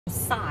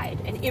side,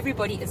 and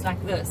everybody is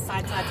like this,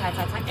 side,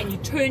 and you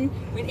turn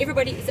when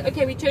everybody is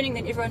okay, we're turning,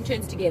 then everyone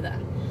turns together,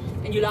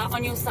 and you lie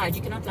on your side.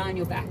 You cannot lie on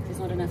your back, there's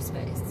not enough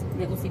space, and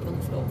they all sleep on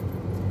the floor.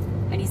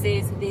 And he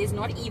says there's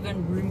not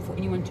even room for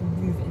anyone to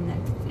move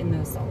in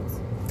those cells.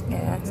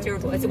 Yeah, it's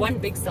terrible. It's one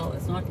big cell,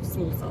 it's not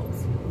small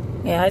cells.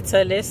 Yeah, it's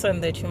a lesson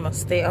that you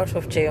must stay out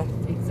of jail.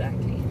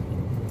 Exactly.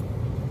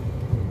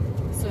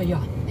 So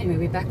yeah, anyway,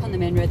 we're back on the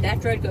main road.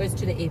 That road goes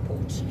to the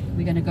airport.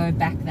 We're going to go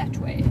back that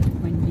way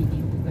when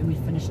we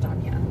finish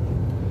down here.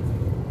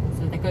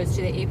 So that goes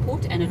to the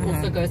airport, and it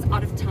also goes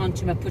out of town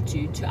to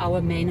Maputo, to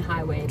our main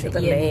highway, the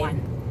EN1.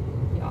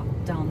 Yeah,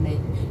 down there.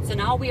 So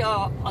now we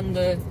are on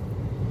the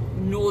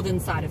northern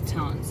side of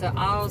town. So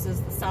ours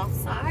is the south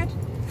side.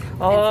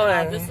 Oh,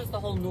 and this is the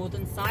whole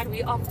northern side.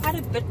 We are quite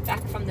a bit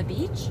back from the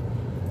beach.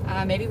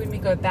 Maybe when we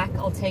go back,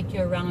 I'll take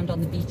you around on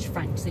the beach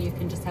front so you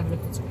can just have a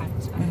look. It's quite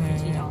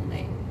pretty down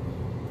there.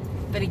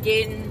 But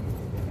again,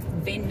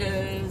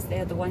 vendors,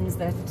 they're the ones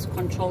that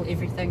control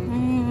everything.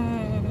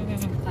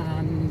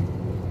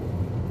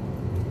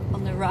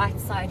 On the right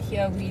side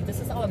here, this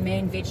is our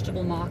main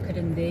vegetable market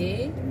in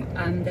there.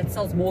 That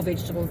sells more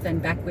vegetables than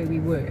back where we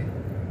were.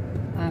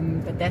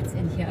 But that's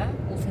in here.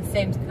 Also the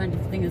same kind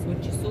of thing as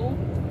what you saw.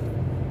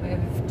 We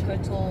have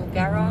Total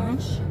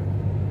Garage.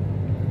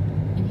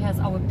 And here's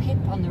our Pep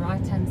on the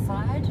right hand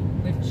side,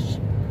 which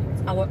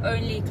is our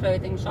only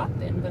clothing shop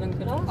in Willem.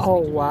 Oh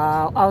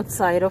wow,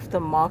 outside of the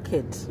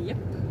market. Yep.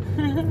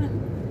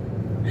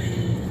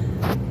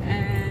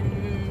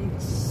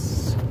 And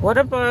what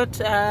about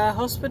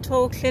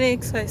hospital,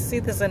 clinics? I see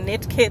there's a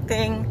Netcare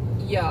thing.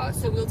 Yeah,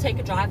 so we'll take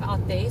a drive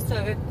out there.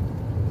 So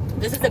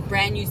this is a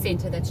brand new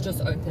center that's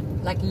just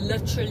opened, like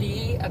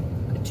literally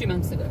 2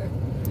 months ago.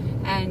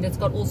 And it's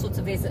got all sorts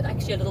of, there's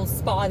actually a little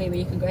spa there where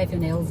you can go have your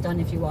nails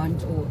done if you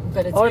want,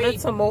 but it's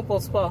that's a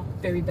mobile spa.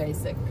 Very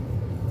basic,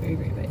 very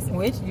basic.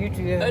 Where did you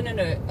do it? Oh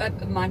no,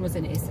 mine was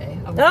in SA.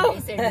 I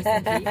was in SA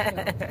recently.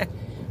 Yeah.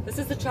 This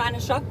is the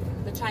China shop.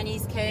 The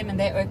Chinese came and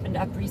they opened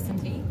up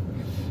recently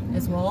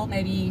as well,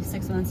 maybe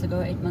 6 months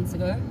ago, 8 months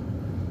ago.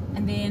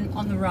 And then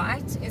on the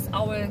right is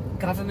our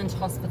government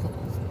hospital,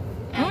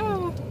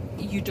 and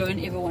you don't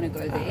ever want to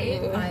go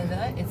there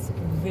either. It's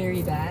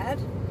very bad.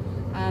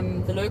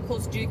 The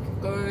locals do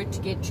go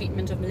to get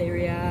treatment of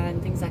malaria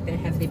and things like that,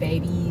 have their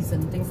babies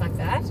and things like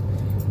that,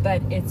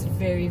 but it's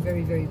very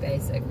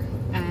basic,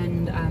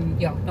 and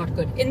yeah, not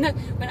good.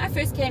 When I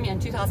first came here in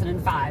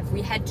 2005,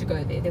 we had to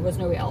go there was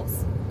nowhere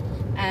else.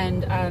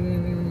 And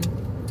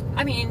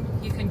I mean,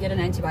 you can get an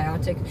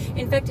antibiotic.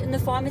 In fact, in the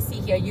pharmacy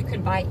here, you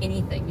can buy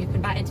anything. You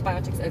can buy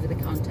antibiotics over the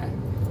counter.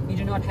 You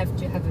do not have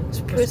to have a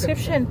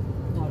prescription.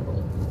 Not at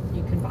all.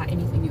 You can buy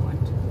anything you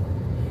want.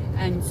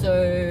 And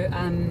so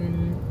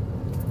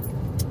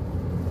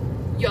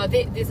yeah,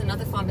 there's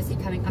another pharmacy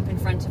coming up in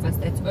front of us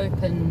that's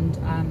opened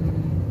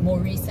more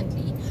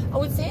recently. I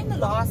would say in the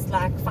last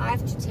like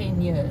 5 to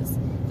 10 years,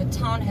 the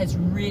town has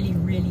really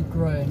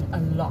grown a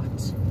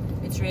lot.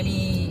 It's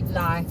really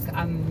like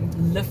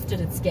lifted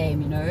its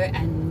game, you know,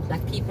 and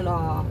like people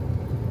are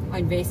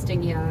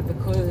investing here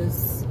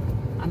because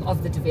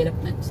of the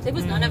development. There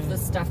was none of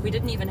this stuff. We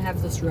didn't even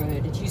have this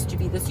road. This used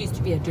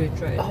to be a dirt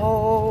road.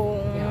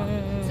 Oh.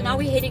 Yeah. So now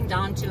we're heading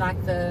down to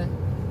like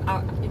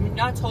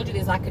now I told you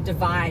there's like a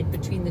divide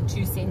between the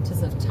two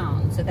centers of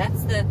town. So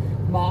that's the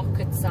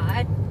market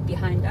side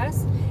behind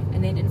us,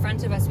 and then in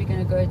front of us we're going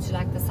to go to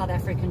like the South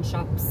African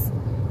shops.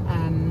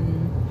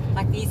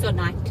 Like these are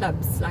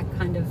nightclubs, like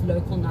kind of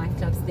local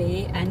nightclubs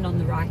there, and on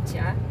the right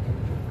here,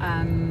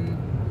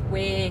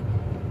 where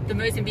the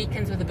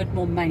Mozambicans with a bit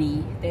more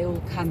money, they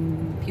will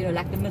come, you know,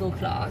 like the middle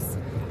class,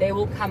 they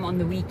will come on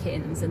the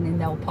weekends and then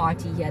they'll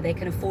party here. They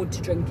can afford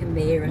to drink in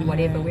there and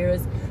whatever,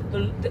 whereas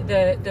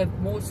the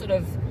more sort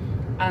of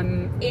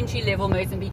entry-level Mozambicans